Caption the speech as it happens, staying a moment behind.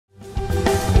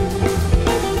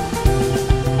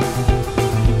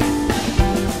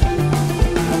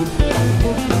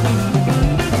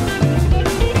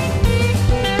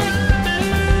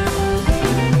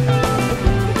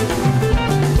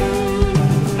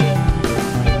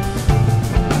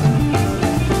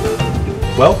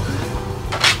Well,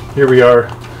 here we are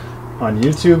on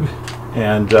YouTube,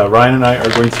 and Ryan and I are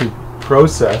going to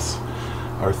process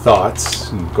our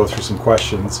thoughts and go through some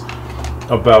questions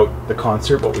about the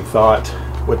concert, what we thought,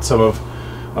 what some of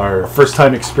our first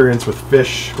time experience with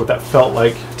Phish, what that felt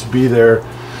like to be there,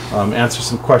 answer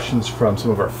some questions from some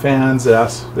of our fans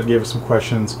that gave us some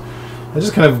questions, and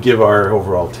just kind of give our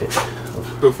overall take.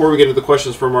 Before we get into the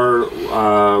questions from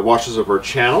our watchers of our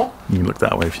channel, You can look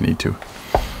that way if you need to.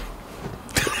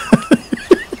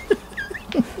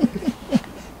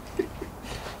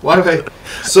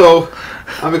 So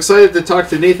I'm excited to talk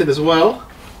to Nathan as well.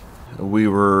 We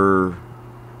were,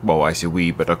 well, I say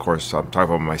we, but of course I'm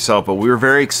talking about myself, but we were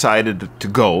very excited to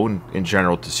go in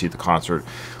general to see the concert.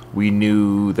 We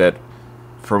knew that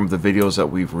from the videos that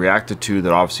we've reacted to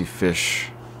that obviously Phish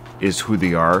is who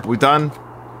they are. We've done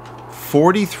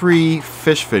 43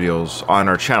 Phish videos on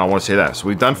our channel. I want to say that. So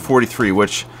we've done 43,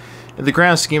 which in the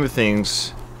grand scheme of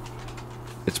things,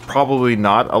 it's probably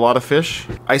not a lot of Phish.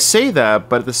 I say that,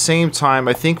 but at the same time,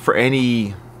 I think for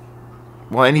any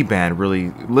band really,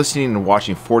 listening and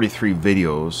watching 43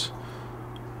 videos,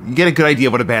 you get a good idea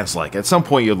of what a band's like. At some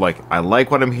point, you're like, I like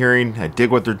what I'm hearing, I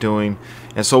dig what they're doing.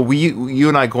 And so you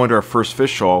and I going to our first Phish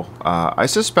show, I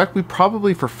suspect we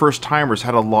probably, for first timers,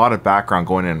 had a lot of background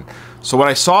going in. So when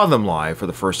I saw them live for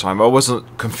the first time, I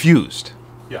wasn't confused.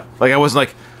 Yeah. Like I was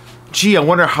like, gee, I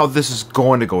wonder how this is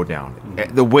going to go down.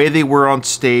 Mm-hmm. The way they were on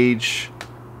stage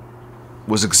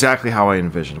was exactly how I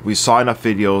envisioned. We saw enough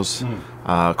videos.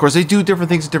 Of course, they do different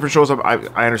things at different shows.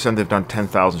 I understand they've done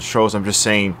 10,000 shows. I'm just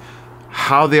saying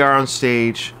how they are on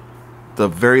stage, the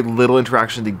very little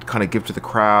interaction they kind of give to the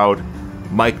crowd,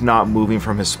 Mike not moving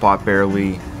from his spot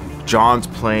barely, John's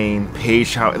playing,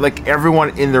 Paige, how, like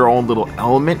everyone in their own little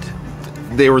element,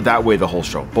 they were that way the whole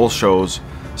show, both shows.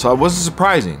 So it wasn't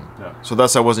surprising. So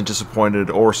thus I wasn't disappointed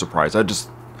or surprised. I just,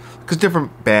 because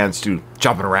different bands do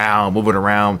jumping around, moving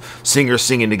around, singers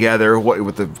singing together,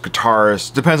 with the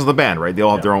guitarist. Depends on the band, right? They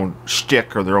all have their own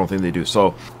shtick or their own thing they do.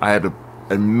 So I had an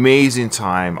amazing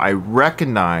time. I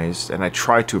recognized and I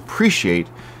tried to appreciate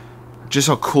just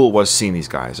how cool it was seeing these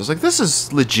guys. I was like, this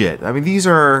is legit. I mean, this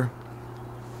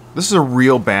is a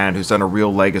real band who's done a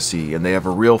real legacy and they have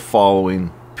a real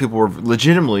following. People were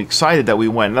legitimately excited that we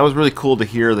went, and that was really cool to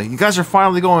hear that you guys are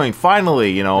finally going,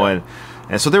 finally, you know, and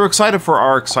so they were excited for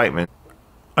our excitement.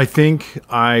 I think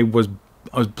I was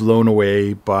blown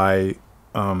away by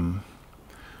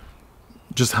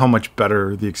just how much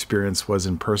better the experience was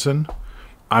in person.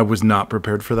 I was not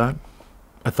prepared for that.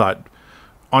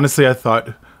 Honestly, I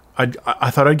thought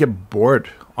I'd get bored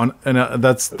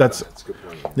that's a good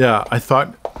point. Yeah, I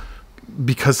thought,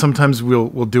 because sometimes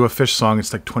we'll do a Phish song,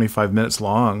 it's like 25 minutes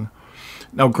long.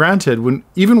 Now, granted, when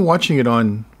we watch it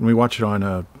on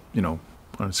a on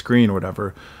a screen or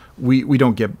whatever, we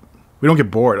don't get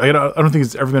bored. I don't think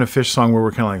it's ever been a Phish song where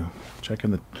we're kind of like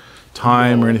checking the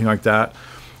time or anything like that.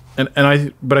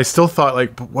 But I still thought,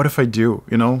 like, but what if I do?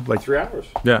 Like 3 hours.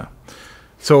 Yeah.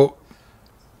 So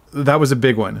that was a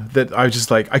big one that I was just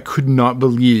like, I could not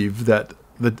believe that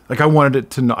like I wanted it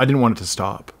to. I didn't want it to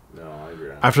stop.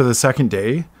 After the second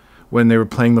day, when they were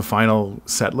playing the final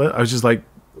set list, I was just like,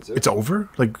 it's over?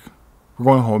 Like, we're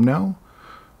going home now?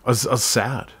 I was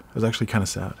sad. I was actually kind of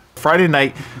sad. Friday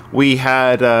night, we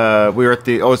had, we were at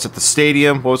it's at the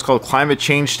stadium. What was it called? Climate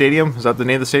Change Stadium? Is that the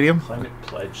name of the stadium? Climate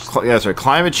Pledge. Yeah, that's right.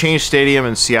 Climate Change Stadium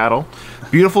in Seattle.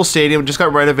 Beautiful stadium. Just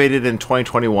got renovated in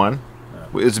 2021.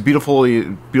 It's a beautiful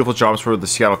job for the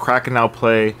Seattle Kraken now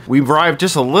play. We arrived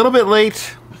just a little bit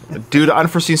late due to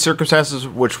unforeseen circumstances,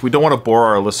 which we don't want to bore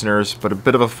our listeners, but a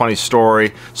bit of a funny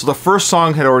story. So the first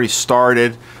song had already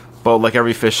started, but like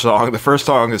every Phish song, the first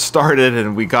song has started,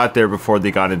 and we got there before they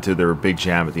got into their big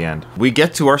jam at the end. We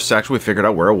get to our section, we figured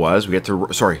out where it was. We get to,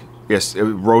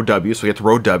 row W, so we get to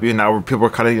row W, and now people are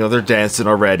kind of, they're dancing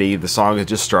already. The song had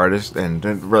just started,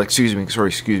 and we're like, excuse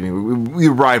me. We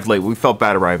arrived late. We felt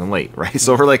bad arriving late, right?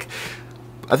 So we're like,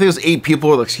 I think it was 8 people.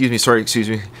 Like, excuse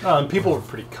me. And people were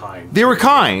pretty kind. They were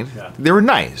kind. Yeah. They were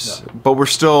nice. Yeah. But we're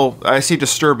still, I see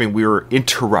disturbing, we were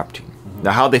interrupting. Mm-hmm.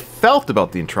 Now, how they felt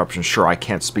about the interruption, sure, I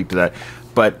can't speak to that.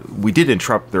 But we did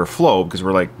interrupt their flow because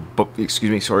we're like,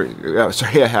 excuse me, sorry.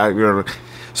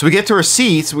 So we get to our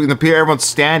seats. Everyone's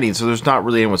standing, so there's not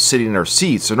really anyone sitting in our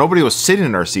seats. So nobody was sitting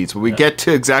in our seats. But we get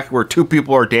to exactly where 2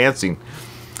 people are dancing.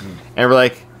 And we're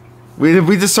like,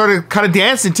 we just started kind of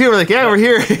dancing too. We're like, yeah, we're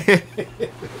here.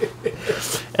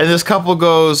 And this couple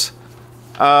goes,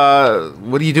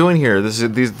 what are you doing here? This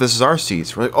is our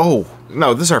seats. We're like, oh,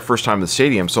 no, this is our first time in the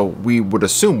stadium, so we would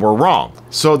assume we're wrong.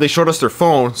 So they showed us their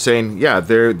phone saying, yeah,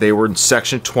 they were in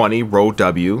section 20, row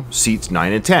W, seats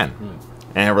 9 and 10.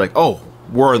 And we're like, oh,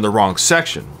 we're in the wrong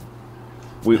section.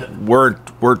 we're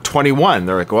 21.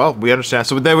 They're like, well, we understand.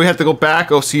 So then we had to go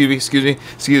back. Oh, excuse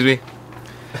me.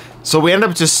 So we ended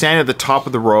up just standing at the top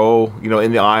of the row, you know,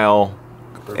 in the aisle,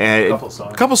 and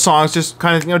a couple songs, just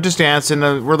kind of, you know, just dancing.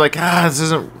 And we're like, this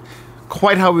isn't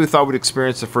quite how we thought we'd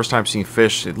experience the first time seeing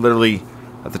Phish. It literally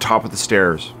at the top of the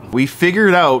stairs. We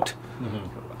figured out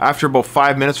after about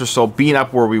 5 minutes or so being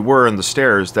up where we were in the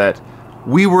stairs that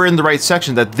we were in the right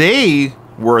section, that they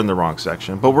were in the wrong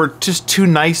section, but we're just too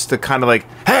nice to kind of like,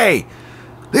 hey,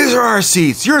 these are our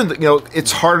seats. You're in the, you know,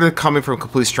 it's harder coming from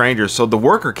complete strangers. So the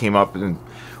worker came up and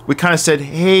we kind of said,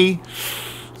 hey,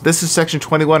 this is section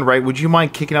 21, right? Would you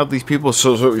mind kicking out these people?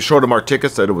 So we showed him our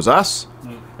tickets that it was us,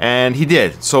 and he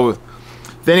did. So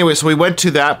anyway, so we went to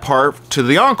that part, to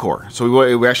the encore.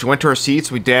 So we actually went to our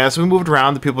seats, we danced, we moved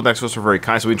around. The people next to us were very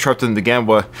kind, so we interrupted them again.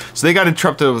 So they got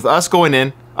interrupted with us going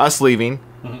in, us leaving,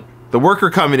 the worker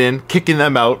coming in, kicking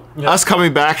them out, us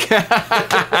coming back.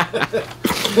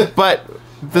 But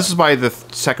this is by the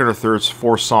second or third,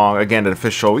 fourth song, again, at a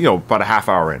Phish show, you know, about a half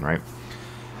hour in, right?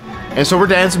 And so we're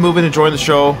dancing, moving, enjoying the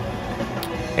show.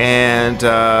 And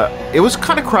it was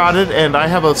kind of crowded, and I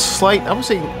have a slight, I would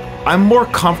say, I'm more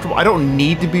comfortable. I don't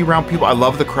need to be around people. I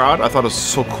love the crowd. I thought it was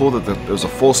so cool that it was a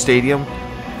full stadium.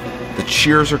 The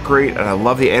cheers are great, and I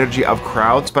love the energy of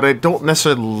crowds, but I don't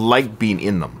necessarily like being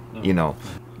in them, you know.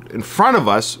 In front of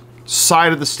us,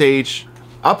 side of the stage,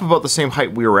 up about the same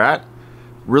height we were at,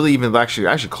 really even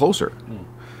actually closer.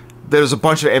 There's a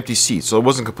bunch of empty seats, so it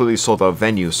wasn't completely sold out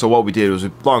venue. So what we did was,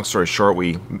 long story short,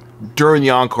 during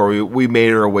the encore, we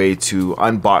made our way to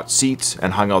unbought seats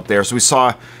and hung out there. So we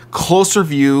saw closer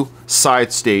view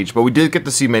side stage, but we did get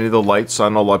to see many of the lights. So I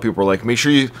know a lot of people were like, make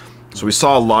sure you. So we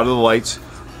saw a lot of the lights,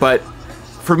 but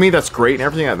for me that's great and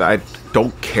everything. I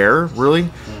don't care really.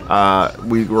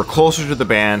 We were closer to the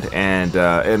band, and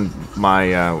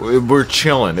we're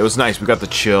chilling. It was nice. We got to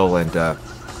chill and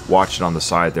watch it on the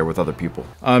side there with other people.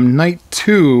 Night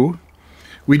 2,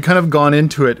 we'd kind of gone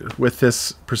into it with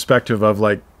this perspective of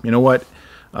like, you know what,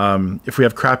 if we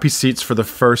have crappy seats for the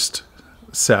first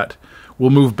set, we'll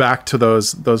move back to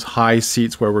those high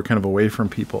seats where we're kind of away from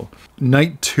people.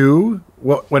 Night 2,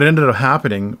 what ended up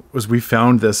happening was we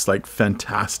found this like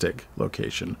fantastic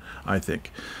location, I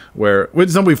think, where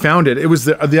when we found it was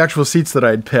the actual seats that I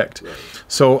had picked. Right.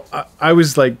 So I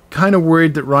was like kind of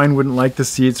worried that Ryan wouldn't like the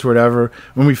seats or whatever.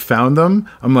 When we found them,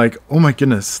 I'm like, oh my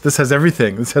goodness, this has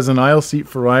everything. This has an aisle seat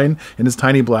for Ryan in his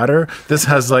tiny bladder. This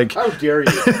has like, how dare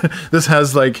you? This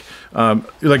has like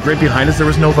right behind us, there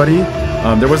was nobody.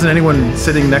 There wasn't anyone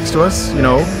sitting next to us, you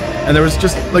know, and there was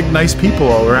just like nice people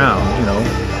all around, you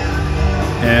know.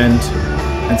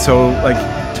 And so like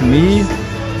to me,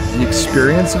 the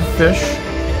experience of Phish,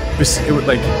 it was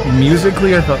like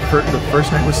musically, I thought the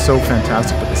first night was so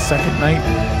fantastic, but the second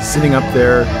night, sitting up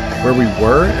there where we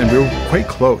were, and we were quite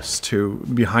close to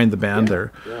behind the band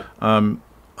there. Yeah.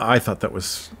 I thought that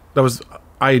was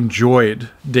I enjoyed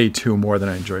day 2 more than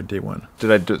I enjoyed day 1.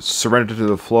 Did I surrender to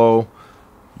the flow?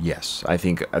 Yes. I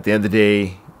think at the end of the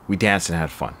day, we danced and had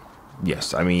fun.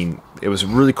 Yes. I mean, it was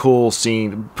really cool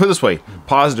seeing, put it this way,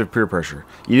 positive peer pressure.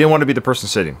 You didn't want to be the person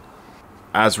sitting.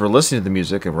 As we're listening to the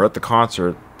music and we're at the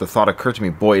concert, the thought occurred to me,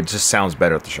 boy, it just sounds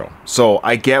better at the show. So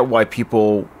I get why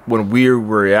people, when we were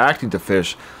reacting to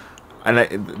Phish,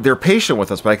 and they're patient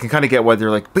with us, but I can kind of get why they're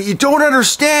like, but you don't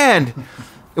understand.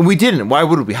 And we didn't. Why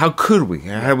would we? How could we?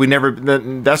 Had we never?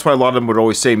 That's why a lot of them would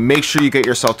always say, make sure you get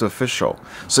yourself to a Phish show.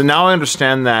 So now I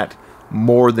understand that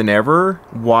more than ever,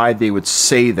 why they would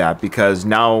say that, because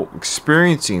now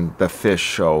experiencing the Phish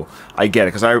show, I get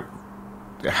it. Because I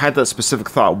had that specific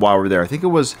thought while we were there. I think it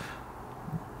was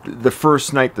the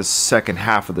first night, the second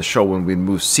half of the show when we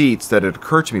moved seats, that it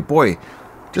occurred to me, boy,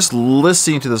 just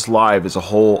listening to this live is a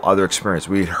whole other experience.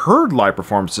 We had heard live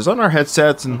performances on our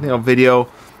headsets and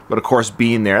video, but of course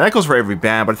being there, that goes for every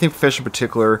band, but I think Phish in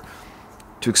particular,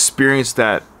 to experience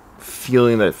that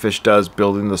feeling that Phish does,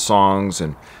 building the songs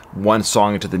and one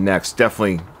song into the next,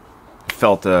 definitely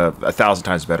felt 1,000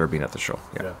 times better being at the show.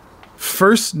 Yeah.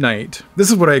 First night, this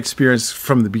is what I experienced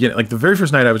from the beginning. Like the very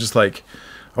first night, I was just like,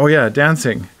 oh yeah,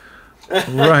 dancing.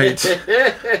 Right.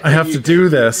 I have to do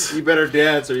this. You better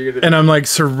dance or you're gonna. And I'm like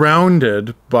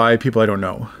surrounded by people I don't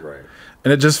know. Right.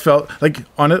 And it just felt like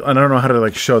on it. I don't know how to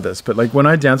like show this, but like when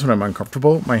I dance when I'm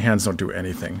uncomfortable, my hands don't do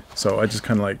anything. So I just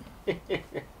kind of like.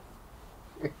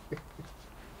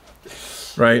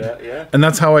 Right. Yeah. And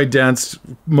that's how I danced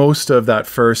most of that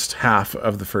first half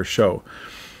of the first show.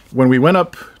 When we went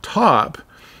up top,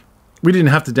 we didn't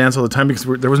have to dance all the time because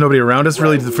there was nobody around us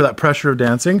really for that pressure of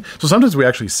dancing. So sometimes we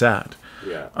actually sat.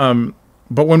 Yeah.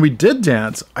 But when we did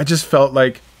dance, I just felt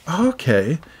like, oh,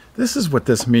 okay, this is what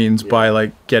this means by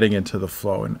like getting into the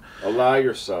flow. And allow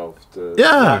yourself to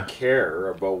Yeah. not care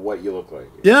about what you look like.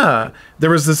 yeah, there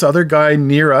was this other guy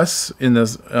near us in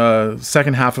the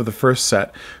second half of the first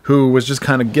set who was just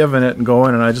kind of giving it and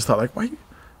going, and I just thought like, why?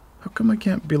 How come I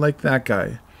can't be like that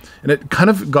guy? And it kind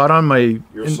of got on my.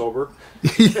 You're sober?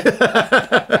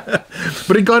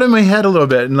 But it got in my head a little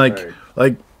bit, and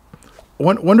Right.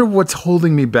 wonder what's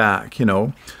holding me back, you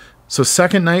know. So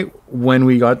second night when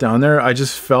we got down there, I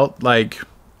just felt like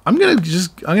I'm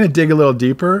gonna dig a little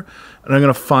deeper, and I'm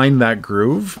gonna find that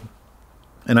groove.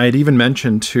 And I had even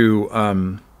mentioned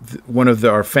to one of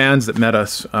our fans that met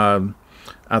us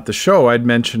at the show, I'd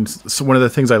mentioned one of the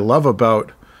things I love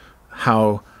about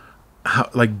how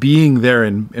like being there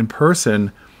in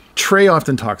person. Trey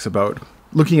often talks about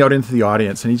looking out into the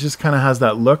audience, and he just kind of has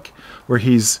that look where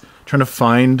he's trying to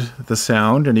find the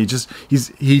sound, and he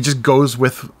just goes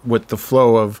with the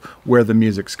flow of where the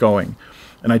music's going.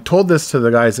 And I told this to the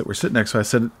guys that were sitting next to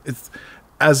us. I said, it's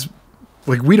as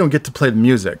like, we don't get to play the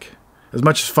music as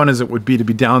much fun as it would be to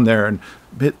be down there and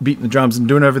beating the drums and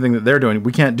doing everything that they're doing.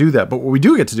 We can't do that, but what we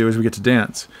do get to do is we get to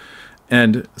dance.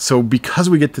 And so because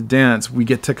we get to dance, we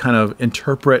get to kind of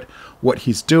interpret what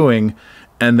he's doing,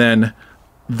 and then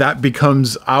that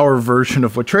becomes our version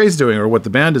of what Trey's doing or what the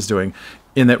band is doing,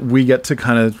 in that we get to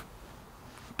kind of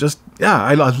just,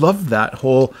 I love that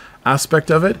whole aspect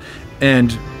of it.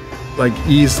 And like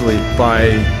easily by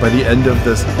the end of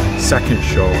this second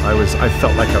show, I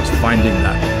felt like I was finding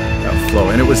that flow.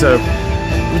 And it was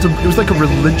like a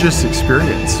religious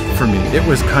experience for me. It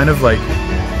was kind of like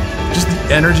just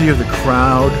the energy of the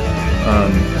crowd.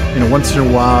 You know, once in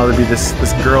a while there'd be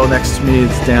this girl next to me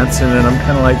that's dancing, and I'm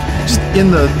kind of like just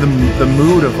in the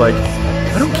mood of like,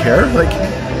 I don't care, like,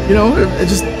 you know, it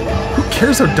just, who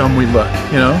cares how dumb we look,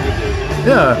 you know?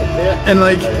 Yeah. And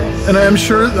like, and I'm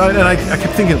sure, I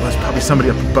kept thinking it was probably somebody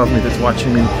up above me that's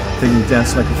watching me thinking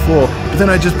dancing like a fool, but then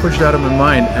I just pushed it out of my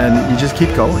mind, and you just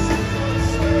keep going.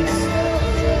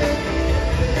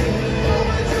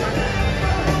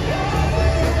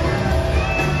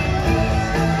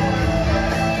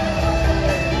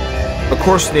 Of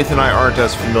course, Nathan and I aren't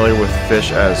as familiar with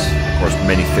Phish as, of course,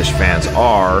 many Phish fans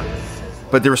are.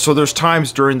 But there's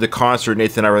times during the concert,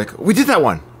 Nathan and I were like, we did that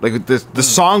one. Like the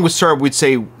song would start, we'd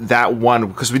say that one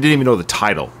because we didn't even know the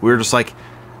title. We were just like,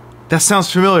 that sounds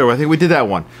familiar. I think we did that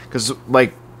one. Because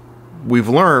like we've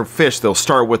learned, Phish, they'll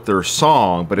start with their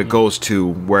song, but it goes to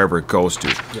wherever it goes to.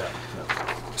 Yeah.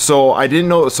 So I didn't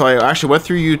know. So I actually went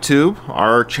through YouTube,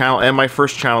 our channel, and my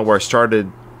first channel where I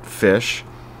started Phish,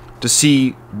 to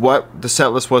see what the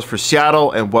set list was for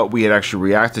Seattle and what we had actually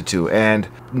reacted to. And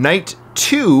night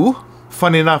 2,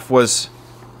 funny enough, was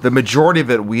the majority of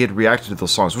it we had reacted to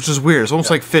those songs, which is weird. It's almost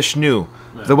like Phish knew.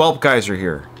 Yeah. The Welp guys are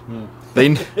here. They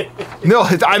no,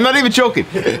 I'm not even joking.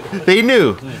 They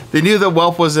knew. They knew that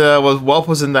Welp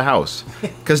was in the house.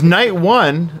 Because night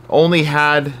 1 only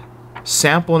had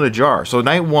Sample in a Jar. So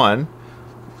night 1,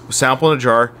 Sample in a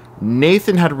Jar,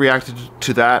 Nathan had reacted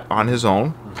to that on his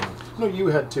own. No, you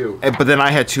had two. But then I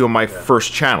had 2 on my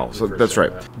first channel. So that's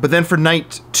right. Yeah. But then for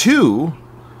night 2,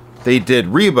 they did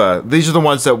Reba. These are the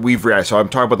ones that we've reacted. So I'm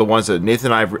talking about the ones that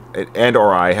Nathan and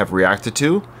I have reacted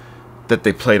to that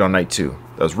they played on night 2.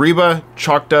 That was Reba,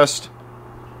 Chalk Dust,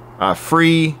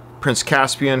 Free, Prince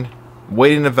Caspian,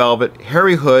 Waiting to Velvet,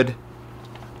 Harry Hood,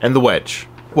 and The Wedge.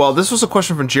 Well, this was a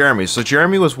question from Jeremy. So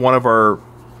Jeremy was one of our...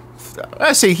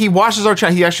 I say he watches our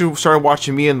channel. He actually started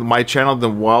watching me and my channel,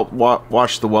 then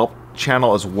watched the Welp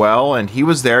channel as well. And he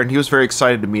was there, and he was very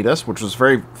excited to meet us, which was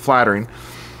very flattering.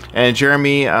 And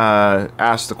Jeremy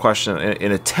asked the question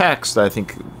in a text that I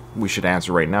think we should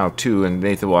answer right now, too, and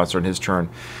Nathan will answer in his turn,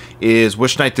 is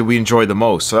which night did we enjoy the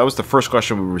most? So that was the first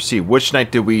question we received. Which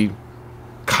night did we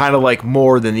kind of like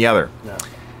more than the other? Yeah.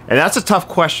 And that's a tough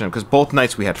question, because both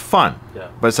nights we had fun. Yeah.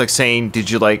 But it's like saying, did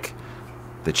you like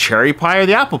the cherry pie or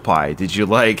the apple pie? Did you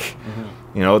like,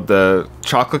 you know, the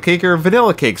chocolate cake or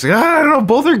vanilla cakes? Like, I don't know,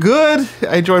 both are good.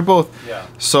 I enjoyed both. Yeah.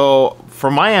 So for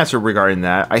my answer regarding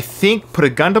that, I think, put a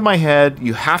gun to my head,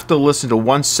 you have to listen to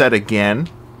one set again,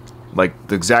 like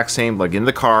the exact same, like in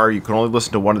the car, you can only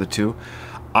listen to one of the two.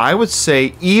 I would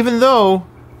say, even though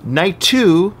night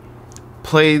 2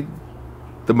 played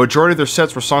the majority of their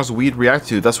sets were songs that we'd react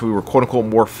to, that's what we were quote unquote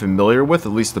more familiar with,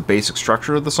 at least the basic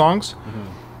structure of the songs.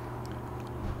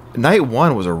 Night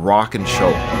 1 was a rockin' show.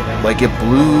 Like, it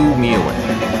blew me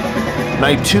away.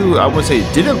 Night 2, I would say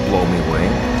it didn't blow me away.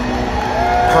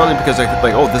 Partly because I could,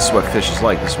 like, oh, this is what Phish is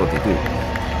like, this is what they do.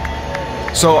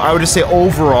 So I would just say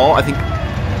overall, I think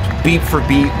beat for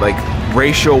beat, like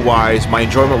ratio-wise, my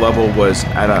enjoyment level was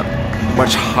at a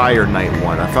much higher night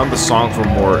 1. I found the songs were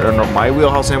more, I don't know, my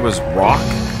wheelhouse name was rock,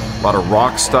 A lot of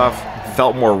rock stuff.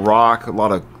 Felt more rock. A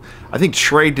lot of... I think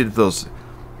Trey did those...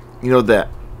 You know, that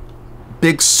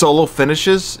big solo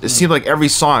finishes. It seemed like every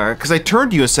song... Because I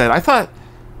turned to you and said, I thought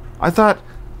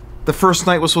the first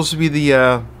night was supposed to be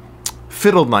the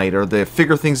fiddle night or the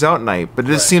figure things out night. But it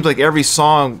just seems like every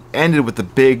song ended with the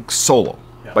big solo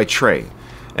by Trey.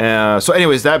 So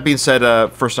anyways, that being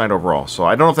said, first night overall. So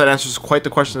I don't know if that answers quite the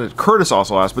question that Curtis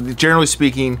also asked, but generally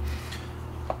speaking,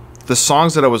 the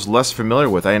songs that I was less familiar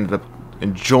with, I ended up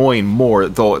enjoying more,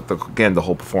 though, again, the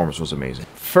whole performance was amazing.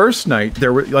 First night,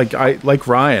 there were, like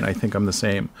Ryan, I think I'm the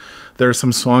same. There are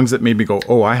some songs that made me go,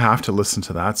 oh, I have to listen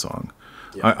to that song.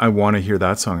 Yeah. I want to hear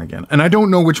that song again. And I don't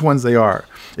know which ones they are.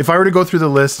 If I were to go through the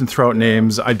list and throw out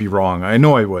names, I'd be wrong. I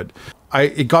know I would.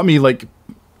 It got me, like...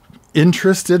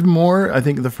 interested more, I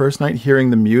think, the first night hearing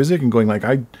the music and going like,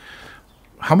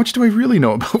 how much do I really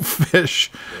know about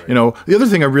Phish? Right. You know, the other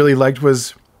thing I really liked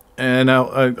was, and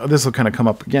this will kind of come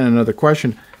up again in another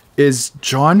question, is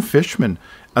John Fishman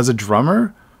as a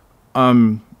drummer.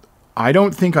 I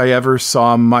don't think I ever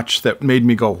saw much that made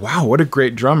me go, wow, what a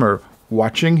great drummer,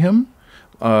 watching him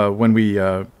when we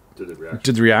did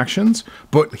the reactions,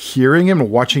 but hearing him and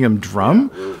watching him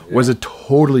drum was a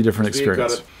totally different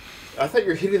experience. I thought you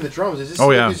were hitting the drums. It just he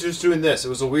was just doing this. It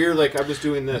was a weird, like, I was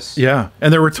doing this. Yeah,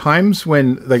 and there were times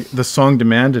when, like, the song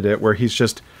demanded it, where he's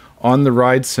just on the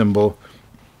ride cymbal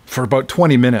for about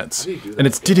 20 minutes, and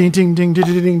it's ding ding ding ding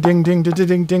ding ding ding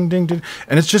ding ding ding ding,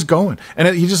 and it's just going, and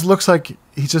he just looks like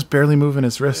he's just barely moving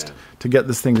his wrist to get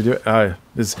this thing to do it.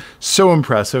 It's so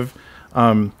impressive,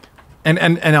 and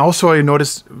also I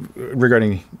noticed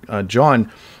regarding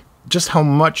John, just how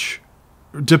much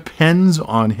depends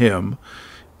on him.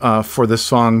 For the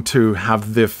song to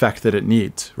have the effect that it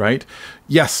needs, right?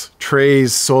 Yes,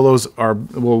 Trey's solos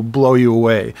will blow you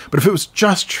away, but if it was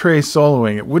just Trey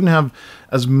soloing, it wouldn't have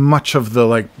as much of the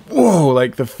like, whoa,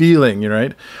 like the feeling,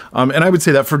 right? And I would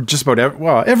say that for just about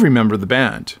every member of the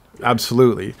band,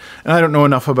 absolutely. And I don't know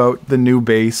enough about the new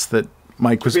bass that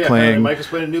Mike was playing. Mike was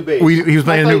playing a new bass. He was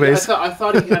playing a new bass. I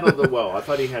thought he handled it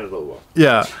well.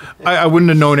 Yeah, I wouldn't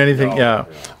have known anything.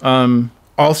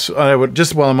 Also, I would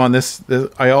just while I'm on this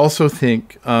I also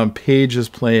think Paige is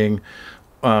playing.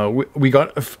 We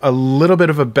got a little bit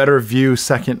of a better view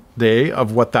second day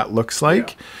of what that looks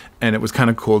like, and it was kind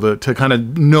of cool to kind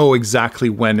of know exactly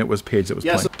when it was Paige that was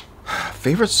playing.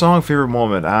 Favorite song, favorite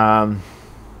moment.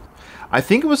 I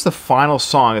think it was the final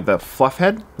song at the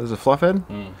Fluffhead. There's a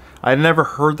Fluffhead. I had never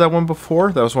heard that one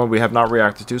before. That was one we have not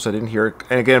reacted to, so I didn't hear it.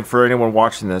 And again, for anyone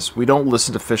watching this, we don't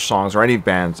listen to Phish songs or any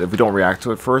bands if we don't react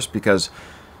to it first, because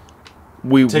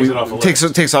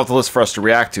takes off the list for us to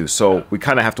react to. So we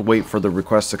kind of have to wait for the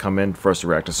requests to come in for us to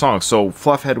react to songs. So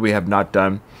Fluffhead we have not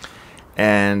done.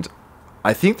 And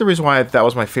I think the reason why that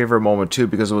was my favorite moment too,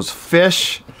 because it was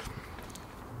Phish,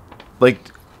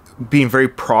 like, being very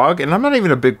prog, and I'm not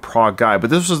even a big prog guy, but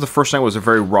this was the first night was a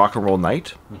very rock and roll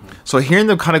night. So hearing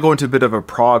them kind of go into a bit of a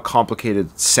prog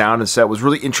complicated sound and set was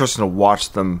really interesting to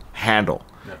watch them handle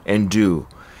and do.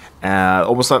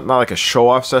 Almost not like a show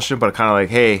off session, but kind of like,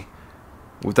 hey,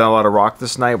 we've done a lot of rock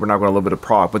this night, we're not going a little bit of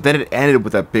prog. But then it ended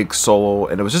with that big solo,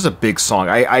 and it was just a big song.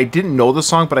 I didn't know the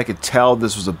song, but I could tell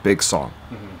this was a big song.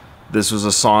 This was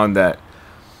a song that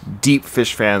deep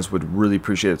Phish fans would really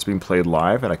appreciate. It's being played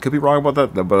live, and I could be wrong about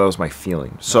that, but that was my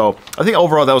feeling. So I think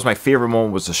overall that was my favorite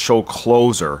moment, was the show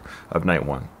closer of night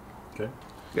one. Okay.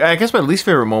 I guess my least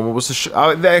favorite moment was the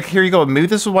show. Here you go. Maybe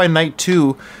this is why night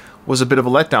two was a bit of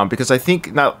a letdown, because I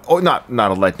think not a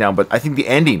letdown, but I think the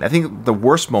ending. I think the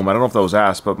worst moment. I don't know if that was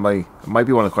asked, but it might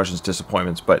be one of the questions,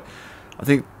 disappointments. But I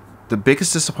think the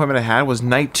biggest disappointment I had was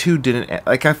night two didn't.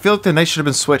 Like, I feel like the night should have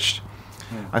been switched.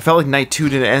 I felt like night two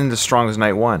didn't end as strong as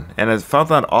night one, and I felt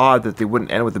that odd that they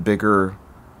wouldn't end with a bigger,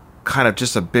 kind of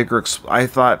just a bigger. I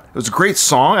thought it was a great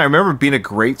song. I remember it being a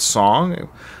great song,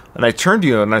 and I turned to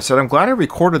you and I said, "I'm glad I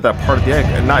recorded that part of the end,"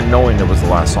 and not knowing it was the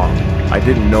last song. I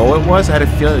didn't know it was. I had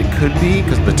a feeling it could be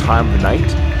because of the time of the night.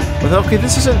 But I thought, okay,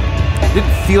 this isn't. It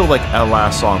didn't feel like a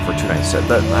last song for two nights. I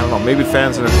don't know. Maybe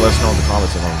fans and let us know in the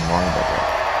comments if I'm wrong about that.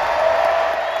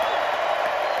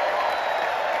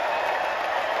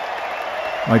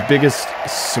 My biggest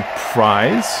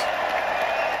surprise,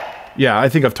 I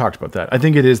think I've talked about that. I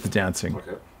think it is the dancing.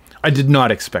 Okay. I did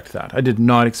not expect that. I did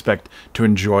not expect to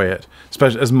enjoy it,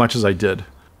 especially as much as I did.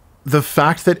 The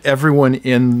fact that everyone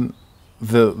in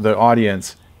the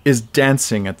audience is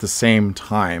dancing at the same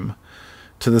time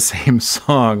to the same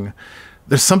song,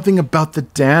 there's something about the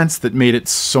dance that made it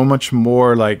so much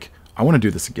more like, I want to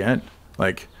do this again.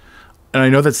 Like, and I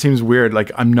know that seems weird.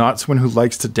 Like, I'm not someone who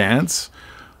likes to dance,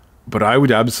 but I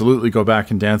would absolutely go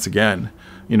back and dance again,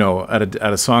 you know, at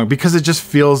a song, because it just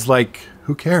feels like,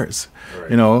 who cares?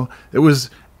 Right. You know, it was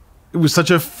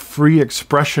such a free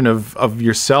expression of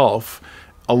yourself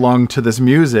along to this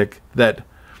music that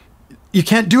you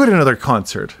can't do it in another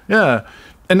concert. Yeah.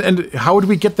 And how would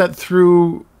we get that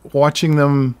through watching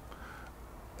them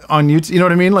on YouTube? You know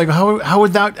what I mean? Like, how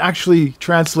would that actually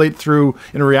translate through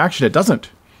in a reaction? It doesn't.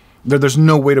 There's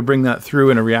no way to bring that through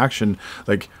in a reaction.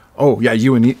 Like, oh yeah,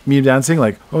 you and me dancing.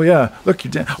 Like, oh yeah, look,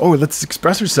 you oh, let's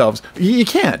express ourselves. You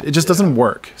can't. It just doesn't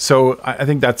work. So I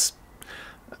think that's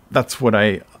what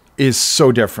is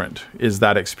so different, is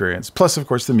that experience. Plus, of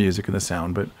course, the music and the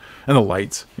sound, and the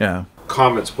lights. Yeah.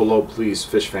 Comments below, please,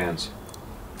 Phish fans.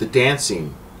 The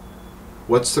dancing.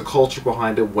 What's the culture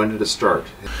behind it? When did it start?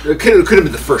 It could have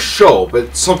been the first show,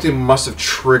 but something must have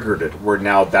triggered it where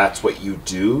now that's what you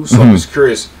do. So I'm just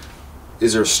curious,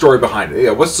 is there a story behind it?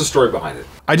 Yeah, what's the story behind it?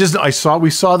 We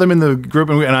saw them in the group,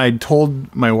 and I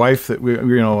told my wife that I'm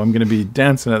going to be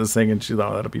dancing at this thing, and she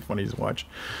thought, that'll be funny to watch.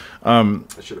 I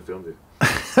should have filmed it.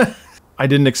 I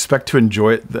didn't expect to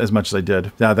enjoy it as much as I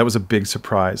did. Yeah, that was a big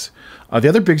surprise. The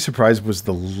other big surprise was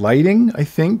the lighting, I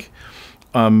think.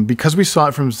 Because we saw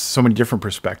it from so many different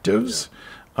perspectives,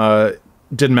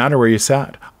 didn't matter where you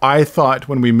sat. I thought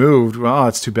when we moved, well,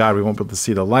 it's too bad we won't be able to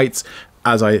see the lights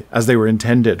as they were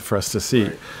intended for us to see.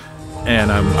 Right.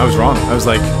 And I was wrong. I was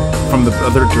like, from the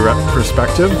other direct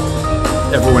perspective,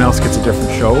 everyone else gets a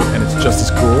different show, and it's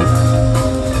just as cool.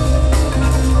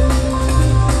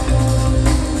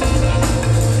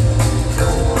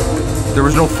 There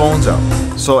was no phones out.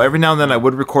 So every now and then I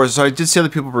would record. So I did see other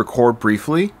people record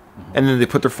briefly, and then they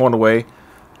put their phone away.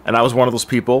 And I was one of those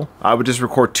people. I would just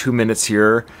record 2 minutes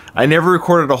here. I never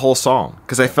recorded a whole song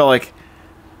because I felt like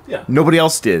nobody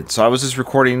else did. So I was just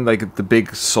recording like the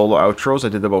big solo outros. I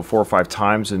did them about 4 or 5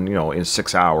 times in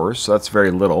 6 hours. So that's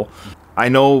very little. I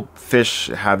know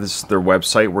Phish has their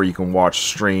website where you can watch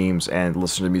streams and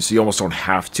listen to music. So you almost don't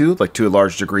have to. Like, to a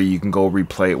large degree, you can go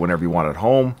replay it whenever you want at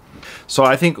home. So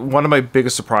I think one of my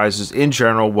biggest surprises in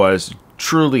general was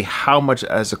truly how much,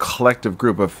 as a collective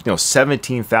group of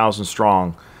 17,000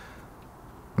 strong,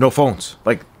 no phones,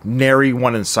 like nary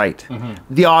one in sight.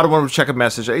 The odd one would check a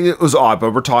message. It was odd,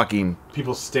 but we're talking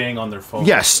people staying on their phones.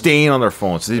 Yeah, staying on their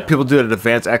phones. People do it at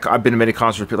events. I've been to many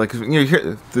concerts. Like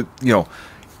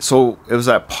so it was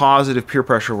that positive peer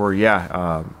pressure where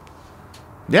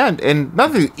and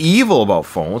nothing evil about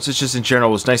phones. It's just in general,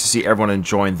 it was nice to see everyone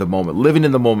enjoying the moment, living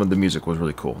in the moment. The music was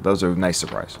really cool. That was a nice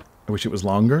surprise. I wish it was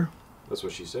longer. That's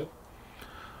what she said.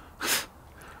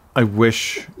 I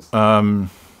wish.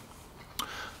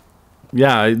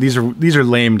 These are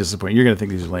lame disappointing. You're gonna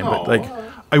think these are lame, but like,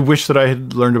 I wish that I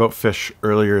had learned about Phish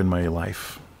earlier in my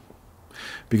life,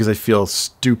 because I feel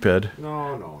stupid.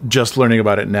 No. Just learning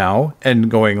about it now and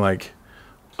going like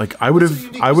I would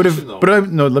have,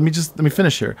 let me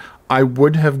finish here. I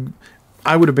would have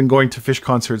been going to Phish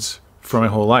concerts for my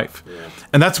whole life. Yeah.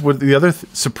 And that's what the other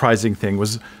surprising thing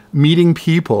was, meeting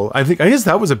people. I guess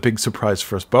that was a big surprise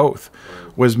for us both,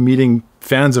 was meeting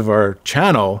fans of our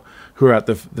channel who were at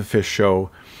the Phish show,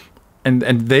 and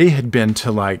they had been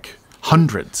to like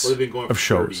hundreds they've been going of for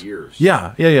shows. 30 years.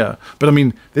 Yeah. But I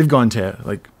mean, they've gone to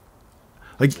like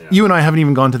you and I haven't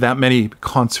even gone to that many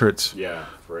concerts. Yeah,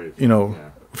 for anything.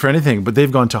 For anything, but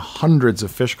they've gone to hundreds of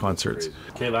Phish concerts.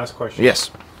 Okay, last question.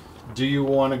 Yes. Do you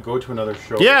want to go to another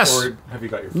show? Yes. Or have you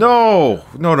got your phone?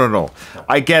 No.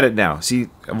 I get it now. See,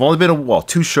 I've only been to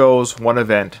 2 shows, 1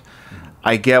 event.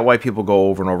 I get why people go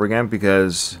over and over again,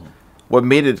 because what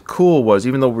made it cool was,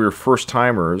 even though we were first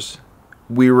timers,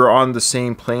 we were on the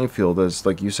same playing field as,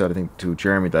 like you said, I think to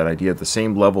Jeremy, that idea of the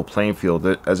same level playing field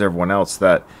as everyone else,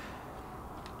 that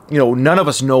none of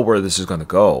us know where this is going to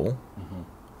go.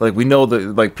 Like, we know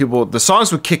that, like, people, the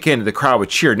songs would kick in, the crowd would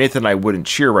cheer. Nathan and I wouldn't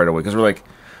cheer right away because we're like,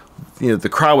 the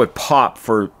crowd would pop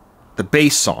for the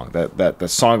bass song, that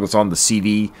song that's on the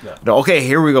CD. Yeah. Okay,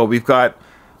 here we go. We've got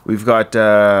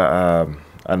I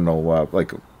don't know,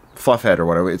 like Fluffhead or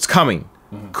whatever. It's coming.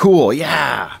 Cool,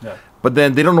 yeah. But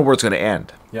then they don't know where it's going to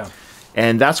end. Yeah.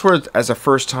 And that's where, as a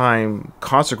first-time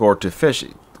concert goer to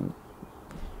Phish,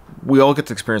 we all get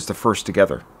to experience the first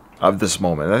together of this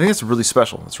moment. And I think it's really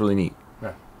special. It's really neat.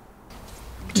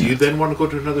 Do you then want to go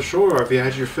to another show, or have you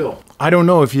had your fill? I don't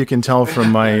know if you can tell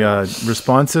from my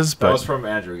responses, but that was from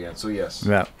Andrew again, so yes.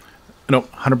 Yeah, no,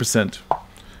 100%.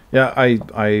 Yeah,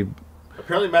 I.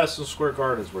 Apparently, Madison Square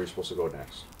Garden is where you're supposed to go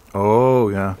next. Oh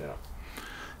yeah.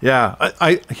 Yeah.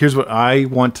 I here's what I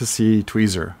want to see.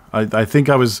 Tweezer. I think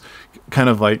I was kind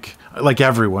of like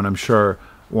everyone, I'm sure,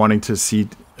 wanting to see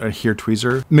hear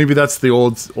Tweezer. Maybe that's the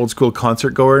old school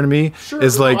concert goer in me. Sure,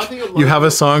 is no, I like think a lot you have of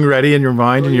a song ready in your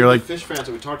mind, and you're like, Phish fans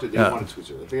that we talked to, they wanted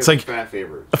Tweezer. I think It's it's like- a fan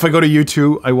favorite. if I go to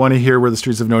U2, I want to hear "Where the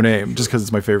Streets Have No Name" just because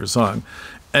it's my favorite song,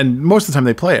 and most of the time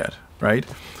they play it, right?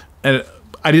 And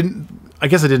I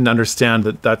guess I didn't understand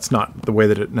that that's not the way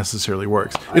that it necessarily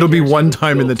works. It'll be one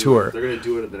time in the tour. They're going to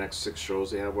do it at the next 6 shows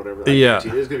they have, whatever. Yeah. It's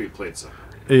going to be played somewhere.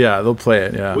 Yeah, they'll play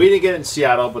it. Yeah, We didn't get it in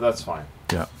Seattle, but that's fine.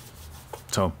 yeah.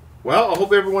 So Well, I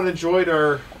hope everyone enjoyed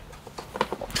our.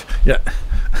 yeah,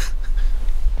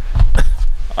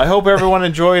 I hope everyone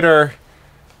enjoyed our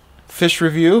Phish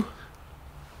review.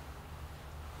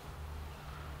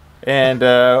 And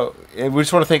we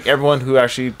just want to thank everyone who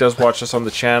actually does watch us on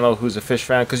the channel, who's a Phish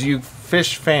fan, because you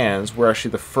Phish fans were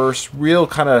actually the first real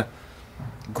kind of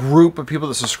group of people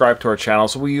that subscribe to our channel.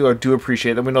 So we do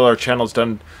appreciate that. We know our channel's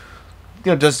done,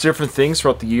 does different things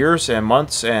throughout the years and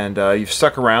months, and you've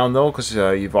stuck around though, because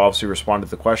you've obviously responded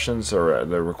to the questions or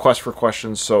the request for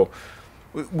questions. So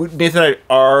Nathan and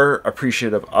I are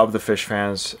appreciative of the Phish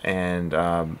fans and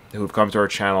who have come to our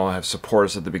channel, have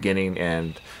supported us at the beginning,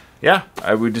 and yeah,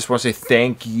 I would just want to say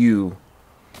thank you.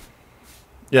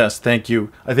 yes, thank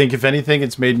you. I think if anything,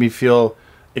 it's made me feel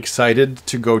excited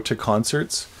to go to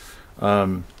concerts,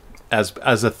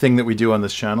 as a thing that we do on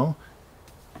this channel.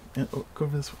 Yeah, go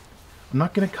over this one. I'm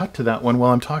not going to cut to that one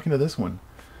while I'm talking to this one.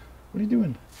 What are you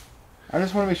doing? I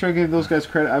just want to make sure I give those guys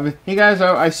credit. I mean, hey guys,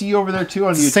 I see you over there too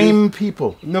on YouTube. Same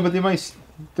people. No, but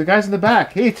the guys in the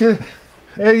back. Hey,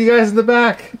 you guys in the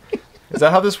back. Is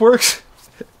that how this works?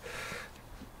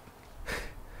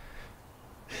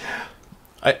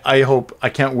 I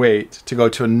can't wait to go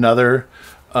to another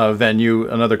venue,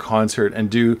 another concert, and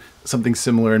do something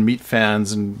similar and meet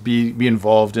fans and be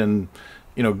involved in,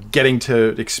 getting to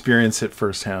experience it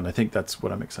firsthand. I think that's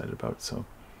what I'm excited about. So,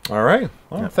 All right.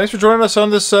 Well, thanks for joining us on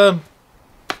this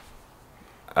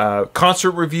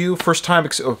concert review. First time,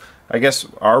 I guess,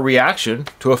 our reaction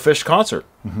to a Phish concert.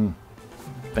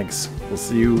 thanks. We'll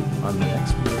see you on the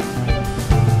next video.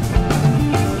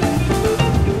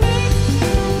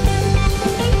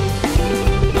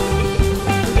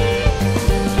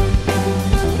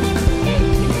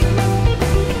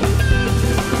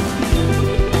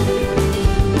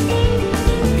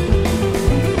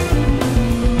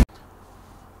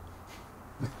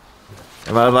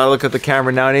 Am I allowed to look at the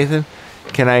camera now, Nathan?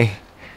 Can I